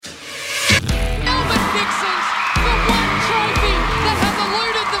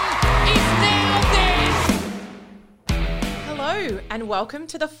and welcome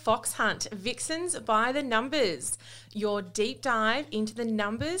to the Fox Hunt, Vixens by the Numbers, your deep dive into the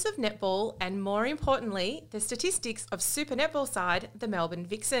numbers of netball and, more importantly, the statistics of Super Netball side, the Melbourne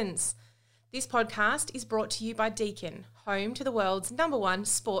Vixens. This podcast is brought to you by Deakin, home to the world's #1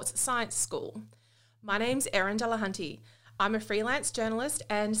 sports science school. My name's Erin Delahunty. I'm a freelance journalist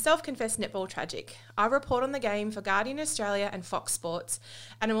and self-confessed netball tragic. I report on the game for Guardian Australia and Fox Sports,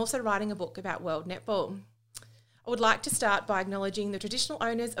 and I'm also writing a book about world netball. I would like to start by acknowledging the traditional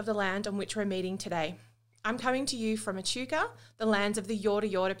owners of the land on which we're meeting today. I'm coming to you from Echuca, the lands of the Yorta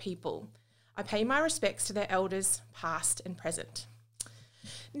Yorta people. I pay my respects to their elders, past and present.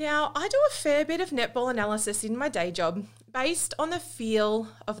 Now, I do a fair bit of netball analysis in my day job based on the feel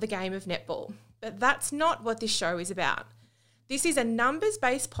of the game of netball, but that's not what this show is about. This is a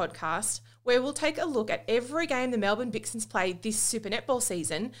numbers-based podcast where we'll take a look at every game the Melbourne Vixens played this Super Netball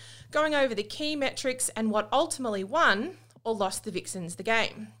season, going over the key metrics and what ultimately won or lost the Vixens the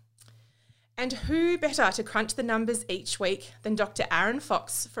game. And who better to crunch the numbers each week than Dr. Aaron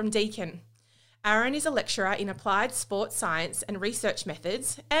Fox from Deakin. Aaron is a lecturer in applied sports science and research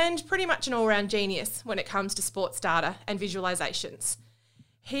methods and pretty much an all-round genius when it comes to sports data and visualisations.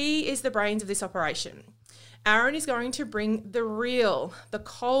 He is the brains of this operation. Aaron is going to bring the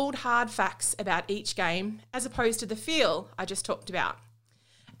cold, hard facts about each game as opposed to the feel I just talked about.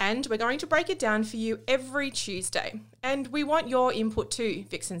 And we're going to break it down for you every Tuesday. And we want your input too,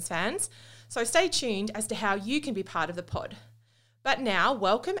 Vixens fans. So stay tuned as to how you can be part of the pod. But now,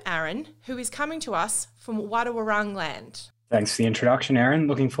 welcome Aaron, who is coming to us from Wadawurrung land. Thanks for the introduction, Aaron.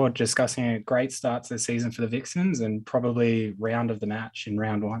 Looking forward to discussing a great start to the season for the Vixens and probably round of the match in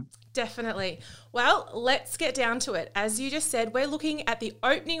round 1. Definitely. Well, let's get down to it. As you just said, we're looking at the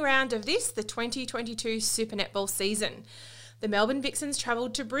opening round of the 2022 Super Netball season. The Melbourne Vixens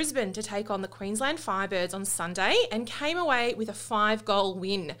travelled to Brisbane to take on the Queensland Firebirds on Sunday and came away with a 5-goal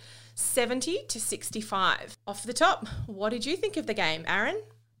win, 70-65. Off the top, what did you think of the game, Aaron?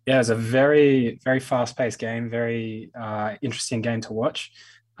 Yeah, it was a very, very fast-paced game, very interesting game to watch.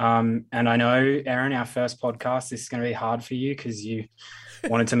 And I know, Aaron, our first podcast, this is going to be hard for you because you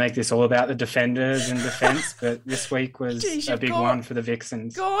wanted to make this all about the defenders and defence, but this week was a big one for the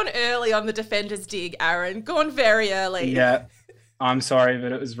Vixens. Gone early on the defenders dig, Aaron. Gone very early. Yeah, I'm sorry,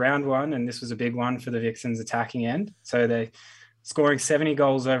 but it was round 1 and this was a big one for the Vixens attacking end. So they scoring 70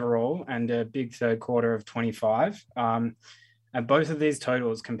 goals overall and a big third quarter of 25. And both of these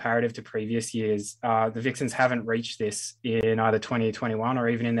totals, comparative to previous years, the Vixens haven't reached this in either 2021 or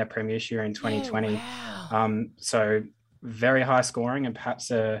even in their premiership year in 2020. Yeah, wow. So very high scoring and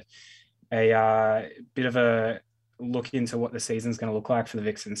perhaps a bit of a look into what the season's going to look like for the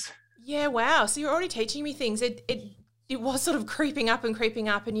Vixens. Yeah, wow. So you're already teaching me things. It was sort of creeping up,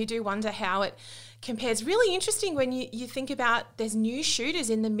 and you do wonder how it compares. Really interesting when you think about there's new shooters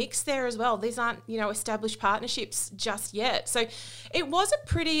in the mix there as well. These aren't, established partnerships just yet. So it was a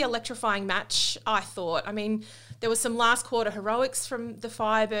pretty electrifying match, I thought. I mean, there was some last quarter heroics from the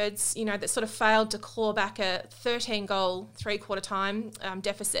Firebirds, that sort of failed to claw back a 13-goal three-quarter time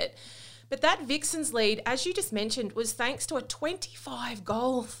deficit. But that Vixens lead, as you just mentioned, was thanks to a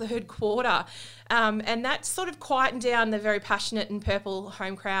 25-goal third quarter. And that sort of quietened down the very passionate and purple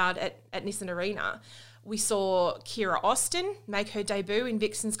home crowd at Nissan Arena. We saw Kira Austin make her debut in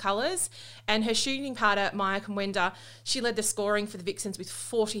Vixens colours, and her shooting partner, Maya Kumwenda, she led the scoring for the Vixens with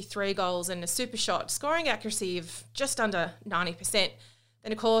 43 goals and a super shot, scoring accuracy of just under 90%.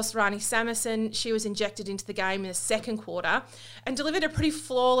 Then, of course, Rani Samuson, she was injected into the game in the second quarter and delivered a pretty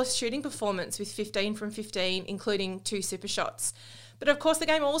flawless shooting performance with 15 from 15, including 2 super shots. But, of course, the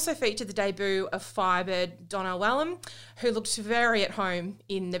game also featured the debut of Firebird Donna Wellham, who looked very at home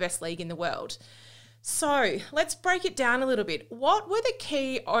in the best league in the world. So let's break it down a little bit. What were the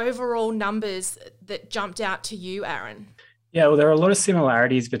key overall numbers that jumped out to you, Aaron? Yeah, well, there are a lot of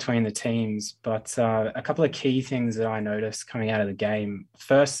similarities between the teams, but a couple of key things that I noticed coming out of the game.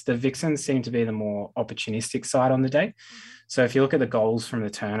 First, the Vixens seem to be the more opportunistic side on the day. Mm-hmm. So if you look at the goals from the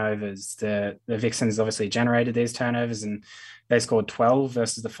turnovers, the Vixens obviously generated these turnovers and they scored 12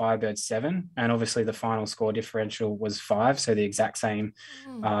 versus the Firebirds 7. And obviously the final score differential was 5, so the exact same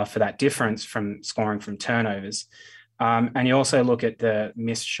for that difference from scoring from turnovers. And you also look at the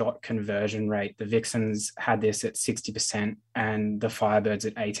missed shot conversion rate. The Vixens had this at 60% and the Firebirds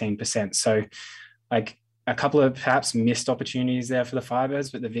at 18%. So like a couple of perhaps missed opportunities there for the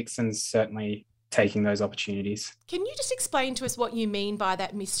Firebirds, but the Vixens certainly taking those opportunities. Can you just explain to us what you mean by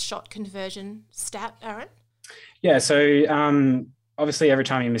that missed shot conversion stat, Aaron? Yeah, so obviously every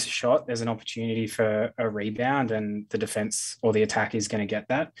time you miss a shot, there's an opportunity for a rebound and the defense or the attack is going to get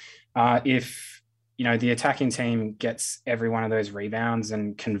that. If the attacking team gets every one of those rebounds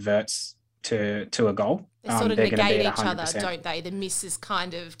and converts to a goal, they sort of they're going to negate be at each 100%. other, don't they? The miss is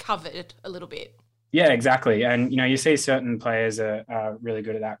kind of covered a little bit. Yeah, exactly. And, you see certain players are really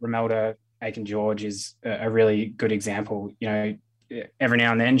good at that. Romelda Aiken-George is a really good example. Every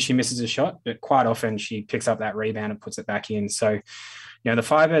now and then she misses a shot, but quite often she picks up that rebound and puts it back in. So, the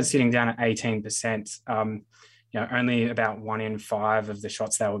Firebirds sitting down at 18%, only about 1 in 5 of the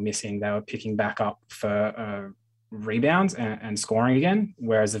shots they were missing, they were picking back up for rebounds and scoring again,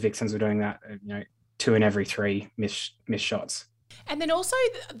 whereas the Vixens were doing that, 2 in every 3 missed shots. And then also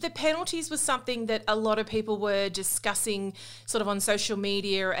the penalties was something that a lot of people were discussing sort of on social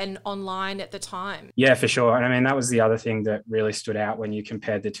media and online at the time. Yeah, for sure. And I mean, that was the other thing that really stood out when you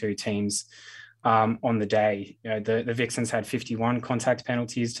compared the two teams on the day. The Vixens had 51 contact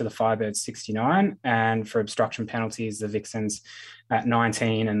penalties to the Firebirds 69, and for obstruction penalties, the Vixens at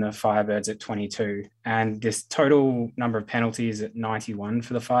 19 and the Firebirds at 22. And this total number of penalties at 91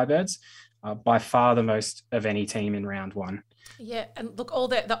 for the Firebirds, by far the most of any team in round one. Yeah, and look, all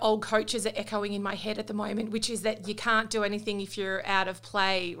the old coaches are echoing in my head at the moment, which is that you can't do anything if you're out of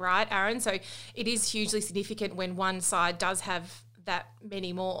play, right, Aaron? So it is hugely significant when one side does have that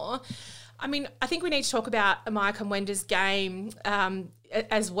many more. I mean, I think we need to talk about Amaya Kamwenda's game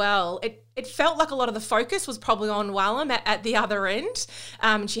as well. It felt like a lot of the focus was probably on Wallam at the other end.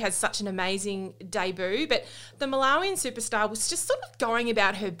 She had such an amazing debut, but the Malawian superstar was just sort of going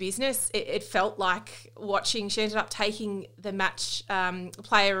about her business. It felt like watching. She ended up taking the match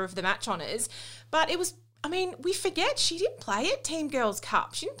player of the match honours, but it was. I mean, we forget she didn't play at Team Girls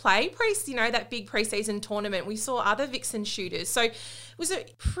Cup. She didn't play that big preseason tournament. We saw other Vixen shooters. So it was a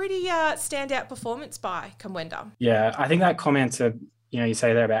pretty standout performance by Kamwenda. Yeah, I think that comment you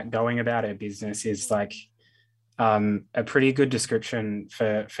say there about going about her business is like a pretty good description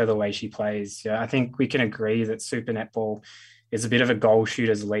for the way she plays. Yeah, I think we can agree that Super Netball is a bit of a goal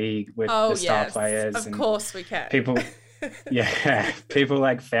shooters league with the star players. Of course we can. People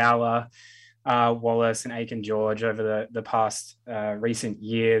like Fowler, Wallace and Aiken-George over the past recent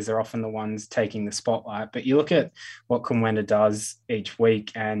years are often the ones taking the spotlight. But you look at what Kamwenda does each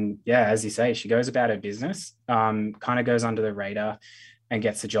week, and yeah, as you say, she goes about her business, kind of goes under the radar and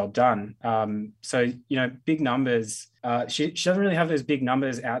gets the job done. So, big numbers. She doesn't really have those big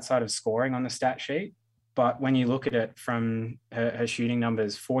numbers outside of scoring on the stat sheet. But when you look at it from her shooting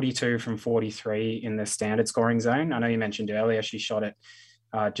numbers, 42 from 43 in the standard scoring zone. I know you mentioned earlier she shot it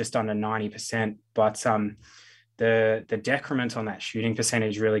just under 90%, but the decrement on that shooting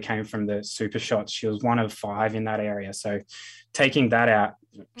percentage really came from the super shots. She was 1 of 5 in that area. So taking that out,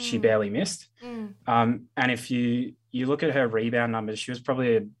 she barely missed. And if you look at her rebound numbers, she was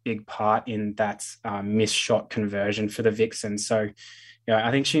probably a big part in that missed shot conversion for the Vixens. So,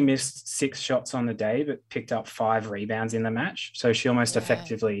 I think she missed 6 shots on the day, but picked up 5 rebounds in the match. So she almost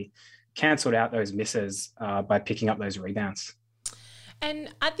effectively cancelled out those misses by picking up those rebounds.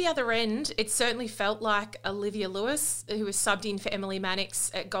 And at the other end, it certainly felt like Olivia Lewis, who was subbed in for Emily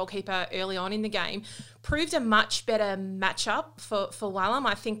Mannix at goalkeeper early on in the game, proved a much better matchup for Wallam.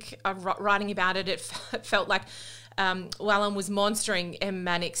 I think writing about it, it felt like Wallam was monstering Em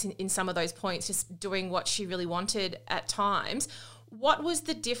Mannix in some of those points, just doing what she really wanted at times. What was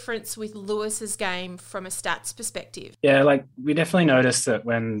the difference with Lewis's game from a stats perspective? Yeah, like we definitely noticed that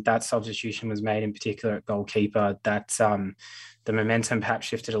when that substitution was made, in particular at goalkeeper, that the momentum perhaps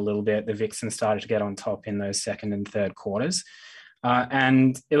shifted a little bit. The Vixens started to get on top in those second and third quarters.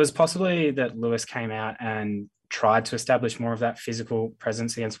 And it was possibly that Lewis came out and tried to establish more of that physical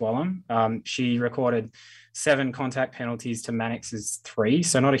presence against Wallam. She recorded 7 contact penalties to Mannix's 3,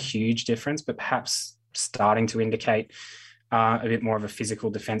 so not a huge difference, but perhaps starting to indicate a bit more of a physical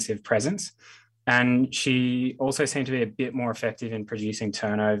defensive presence. And she also seemed to be a bit more effective in producing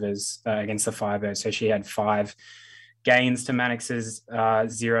turnovers against the Firebirds. So she had 5 gains to Mannix's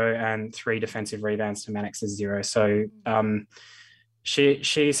 0 and 3 defensive rebounds to Mannix's 0. So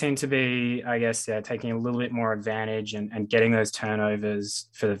she seemed to be, I guess, taking a little bit more advantage and getting those turnovers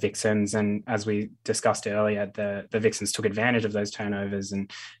for the Vixens. And as we discussed earlier, the Vixens took advantage of those turnovers and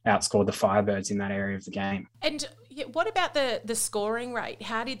outscored the Firebirds in that area of the game. And what about the scoring rate?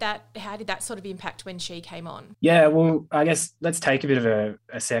 How did that sort of impact when she came on? Yeah, well, I guess let's take a bit of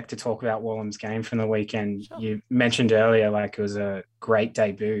a sec to talk about Wallam's game from the weekend. Sure. You mentioned earlier, like it was a great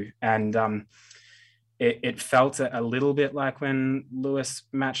debut, and it felt a little bit like when Lewis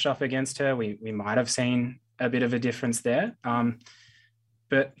matched up against her. We might have seen a bit of a difference there.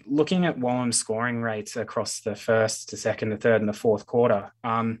 But looking at Wallam's scoring rates across the first, the second, the third, and the fourth quarter,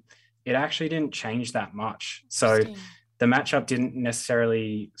 it actually didn't change that much. So the matchup didn't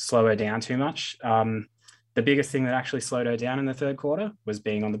necessarily slow her down too much. The biggest thing that actually slowed her down in the third quarter was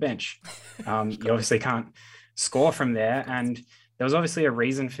being on the bench. You obviously can't score from there. And there was obviously a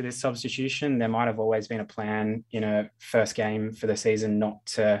reason for this substitution. There might have always been a plan in a first game for the season not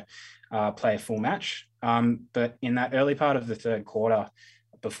to play a full match. But in that early part of the third quarter,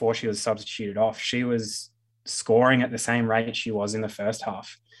 before she was substituted off, she was scoring at the same rate she was in the first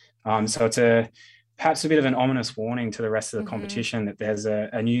half. So it's perhaps a bit of an ominous warning to the rest of the competition that there's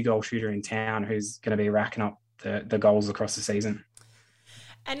a new goal shooter in town who's going to be racking up the goals across the season.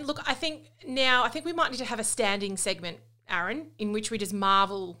 And look, I think we might need to have a standing segment, Aaron, in which we just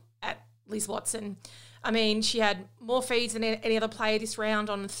marvel at Liz Watson. I mean, she had more feeds than any other player this round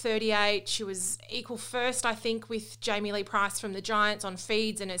on 38. She was equal first, I think, with Jamie Lee Price from the Giants on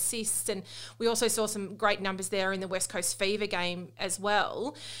feeds and assists. And we also saw some great numbers there in the West Coast Fever game as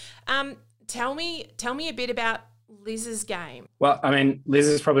well. Tell me a bit about Liz's game. Well, I mean, Liz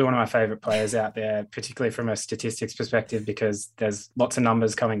is probably one of my favourite players out there, particularly from a statistics perspective, because there's lots of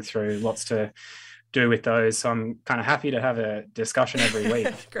numbers coming through, lots to do with those. So I'm kind of happy to have a discussion every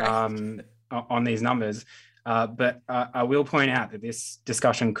week on these numbers. But I will point out that this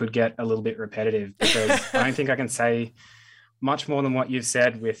discussion could get a little bit repetitive because I don't think I can say much more than what you've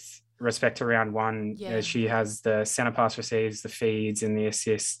said with respect to round one. Yeah. She has the centre pass receives, the feeds and the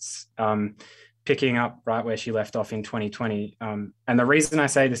assists, picking up right where she left off in 2020. And the reason I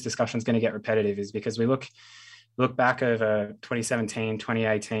say this discussion is going to get repetitive is because we look back over 2017,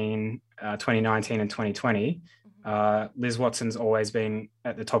 2018, 2019 and 2020. Liz Watson's always been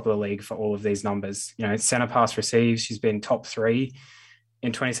at the top of the league for all of these numbers. You know, centre pass receives, she's been top 3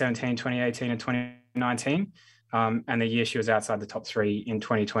 in 2017, 2018 and 2019. And the year she was outside the top 3 in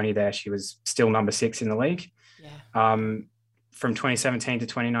 2020 there, she was still number 6 in the league. Yeah. From 2017 to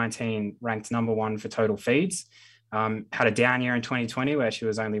 2019, ranked number 1 for total feeds. Had a down year in 2020 where she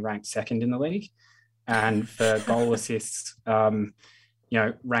was only ranked 2nd in the league. And for goal assists,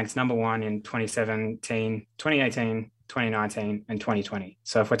 ranked number 1 in 2017, 2018, 2019 and 2020.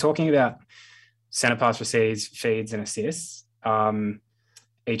 So if we're talking about centre pass receives, feeds and assists,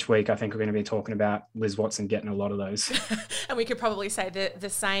 each week, I think we're going to be talking about Liz Watson getting a lot of those. And we could probably say the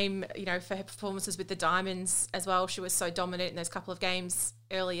same, for her performances with the Diamonds as well. She was so dominant in those couple of games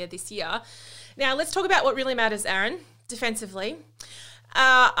earlier this year. Now, let's talk about what really matters, Aaron, defensively.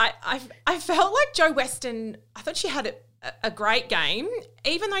 I felt like Jo Weston, I thought she had a great game,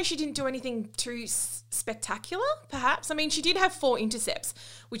 even though she didn't do anything too spectacular, perhaps. I mean, she did have 4 intercepts,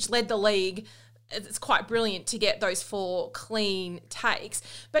 which led the league. It's quite brilliant to get those 4 clean takes,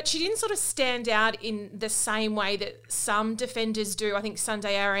 but she didn't sort of stand out in the same way that some defenders do. I think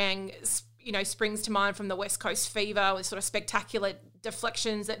Sunday Ariang, springs to mind from the West Coast Fever with sort of spectacular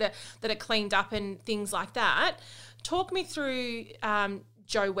deflections that are cleaned up and things like that. Talk me through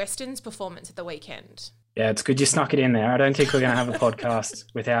Jo Weston's performance at the weekend. Yeah, it's good you snuck it in there. I don't think we're going to have a podcast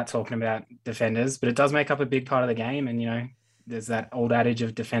without talking about defenders, but it does make up a big part of the game. And, there's that old adage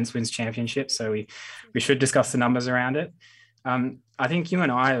of defense wins championships. So we should discuss the numbers around it. I think you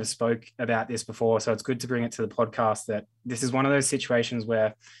and I have spoke about this before, so it's good to bring it to the podcast that this is one of those situations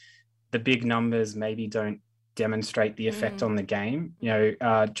where the big numbers maybe don't demonstrate the effect on the game.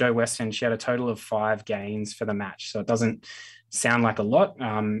 Jo Weston, she had a total of 5 gains for the match. So it doesn't sound like a lot.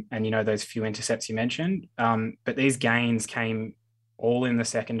 And, those few intercepts you mentioned. But these gains came all in the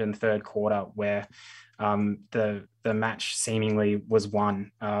second and third quarter where the match seemingly was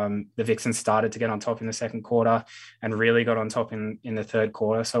won. The Vixens started to get on top in the second quarter and really got on top in the third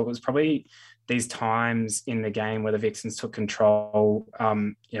quarter. So it was probably these times in the game where the Vixens took control.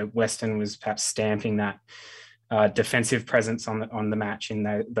 Weston was perhaps stamping that defensive presence on the match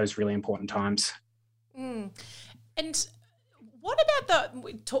in those really important times. And what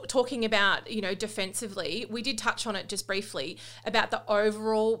about talking about, defensively, we did touch on it just briefly about the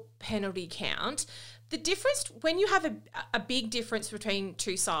overall penalty count. The difference, when you have a big difference between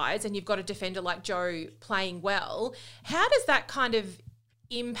two sides and you've got a defender like Jo playing well, how does that kind of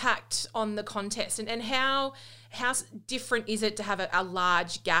impact on the contest? And how different is it to have a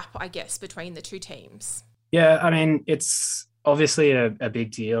large gap, I guess, between the two teams? Yeah, I mean, it's obviously a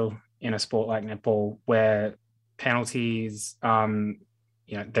big deal in a sport like netball where penalties, they're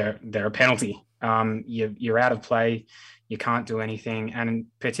a penalty. You're out of play. You can't do anything. And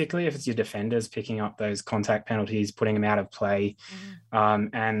particularly if it's your defenders picking up those contact penalties, putting them out of play,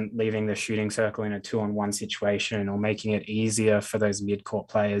 and leaving the shooting circle in a 2-on-1 situation, or making it easier for those mid-court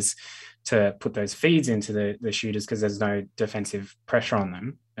players to put those feeds into the shooters because there's no defensive pressure on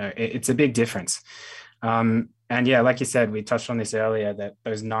them. It's a big difference. And yeah, like you said, we touched on this earlier, that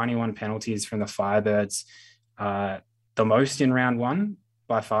those 91 penalties from the Firebirds, the most in round one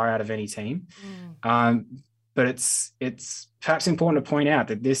by far out of any team. But it's perhaps important to point out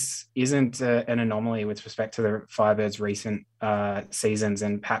that this isn't an anomaly with respect to the Firebirds' recent seasons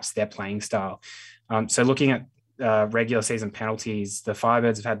and perhaps their playing style. So looking at regular season penalties, the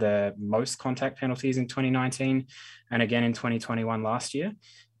Firebirds have had the most contact penalties in 2019 and again in 2021 last year.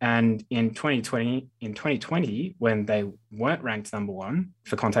 And in 2020, when they weren't ranked number one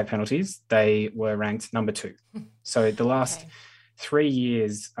for contact penalties, they were ranked number two. So the last 3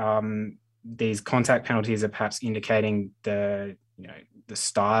 years, these contact penalties are perhaps indicating the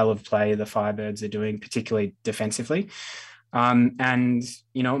style of play the Firebirds are doing, particularly defensively. And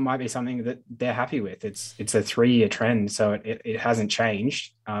it might be something that they're happy with. It's a 3-year trend, so it hasn't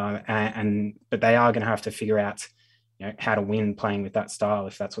changed. But they are going to have to figure out how to win playing with that style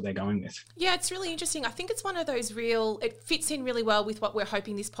if that's what they're going with. Yeah, it's really interesting. I think it's one of those it fits in really well with what we're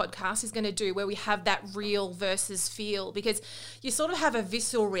hoping this podcast is going to do, where we have that real versus feel, because you sort of have a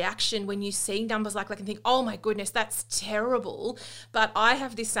visceral reaction when you see numbers like and think, oh my goodness, that's terrible. But I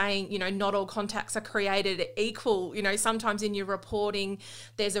have this saying, not all contacts are created equal. Sometimes in your reporting,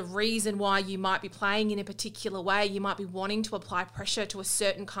 there's a reason why you might be playing in a particular way. You might be wanting to apply pressure to a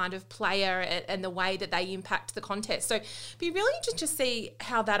certain kind of player and the way that they impact the contest. So it'd be really interesting to see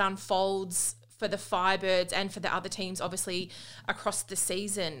how that unfolds for the Firebirds and for the other teams, obviously, across the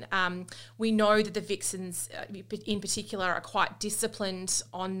season. We know that the Vixens, in particular, are quite disciplined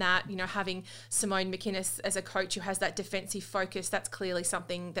on that. Having Simone McInnes as a coach who has that defensive focus, that's clearly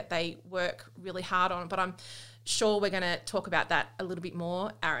something that they work really hard on. But I'm sure we're going to talk about that a little bit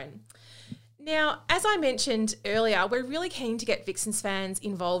more, Aaron. Now, as I mentioned earlier, we're really keen to get Vixens fans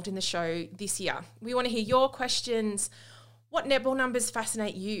involved in the show this year. We want to hear your questions. What netball numbers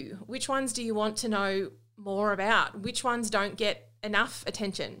fascinate you? Which ones do you want to know more about? Which ones don't get enough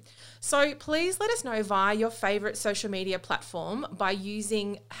attention? So please let us know via your favourite social media platform by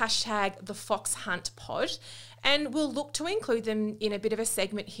using #TheFoxHuntPod, and we'll look to include them in a bit of a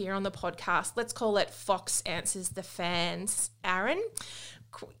segment here on the podcast. Let's call it Fox Answers the Fans. Aaron,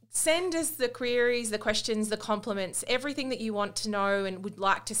 send us the queries, the questions, the compliments, everything that you want to know and would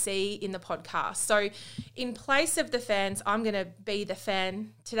like to see in the podcast. So in place of the fans, I'm going to be the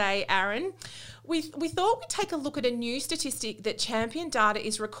fan today, Aaron. We thought we'd take a look at a new statistic that Champion Data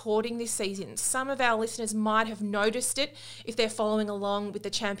is recording this season. Some of our listeners might have noticed it if they're following along with the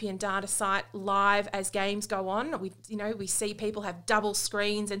Champion Data site live as games go on. We see people have double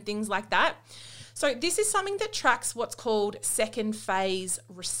screens and things like that. So this is something that tracks what's called second phase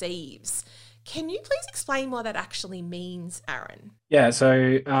receives. Can you please explain what that actually means, Aaron? Yeah,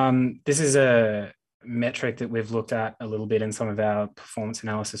 so this is a metric that we've looked at a little bit in some of our performance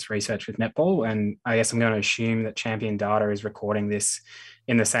analysis research with netball, and I guess I'm going to assume that Champion Data is recording this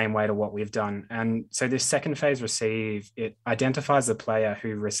in the same way to what we've done. And so this second phase receive, it identifies the player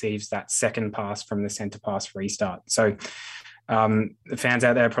who receives that second pass from the center pass restart. So the fans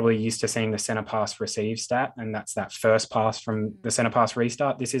out there are probably used to seeing the center pass receive stat, and that's that first pass from the center pass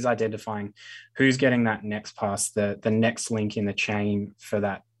restart. This is identifying who's getting that next pass, the next link in the chain for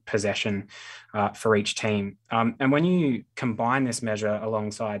that possession for each team. And when you combine this measure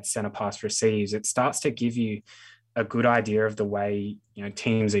alongside center pass receives, it starts to give you a good idea of the way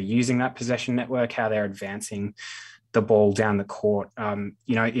teams are using that possession network, how they're advancing the ball down the court.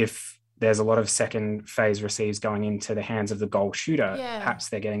 If there's a lot of second phase receives going into the hands of the goal shooter, perhaps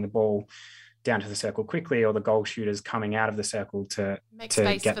they're getting the ball down to the circle quickly, or the goal shooter's coming out of the circle to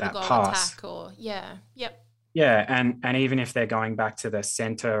get that pass. Yeah, and even if they're going back to the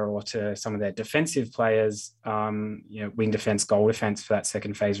center or to some of their defensive players, wing defense, goal defense for that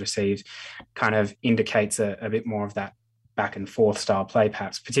second phase receive kind of indicates a bit more of that back and forth style play,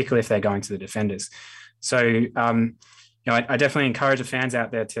 perhaps, particularly if they're going to the defenders. So, I definitely encourage the fans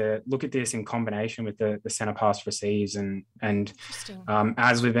out there to look at this in combination with the center pass receives and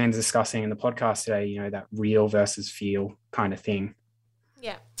as we've been discussing in the podcast today, that real versus feel kind of thing.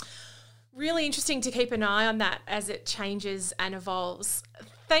 Yeah. Really interesting to keep an eye on that as it changes and evolves.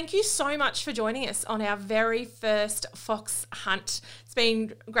 Thank you so much for joining us on our very first Fox Hunt. It's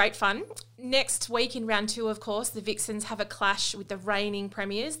been great fun. Next week in round 2, of course, the Vixens have a clash with the reigning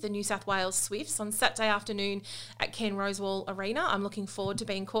premiers, the New South Wales Swifts, on Saturday afternoon at Ken Rosewall Arena. I'm looking forward to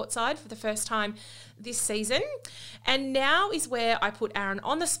being courtside for the first time this season. And now is where I put Aaron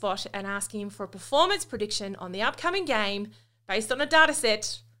on the spot and ask him for a performance prediction on the upcoming game based on a data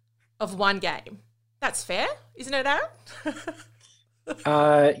set of one game. That's fair, isn't it, Aaron?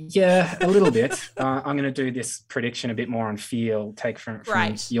 Yeah, a little bit. I'm going to do this prediction a bit more on feel, take from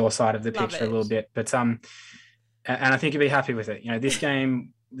your side of the picture a little bit. But and I think you'll be happy with it. This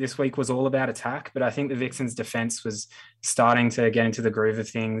game this week was all about attack, but I think the Vixens' defense was starting to get into the groove of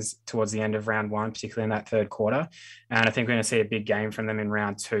things towards the end of round one, particularly in that third quarter. And I think we're going to see a big game from them in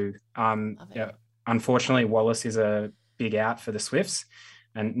round two. Unfortunately, Wallace is a big out for the Swifts,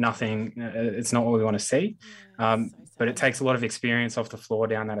 and it's not what we want to see. But it takes a lot of experience off the floor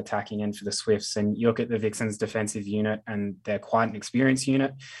down that attacking end for the Swifts. And you look at the Vixens' defensive unit, and they're quite an experienced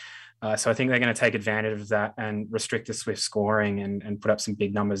unit. So I think they're going to take advantage of that and restrict the Swift scoring and put up some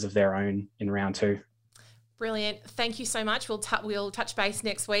big numbers of their own in round two. Brilliant. Thank you so much. We'll touch base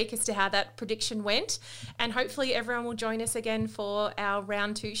next week as to how that prediction went. And hopefully everyone will join us again for our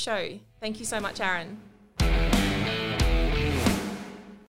round two show. Thank you so much, Aaron.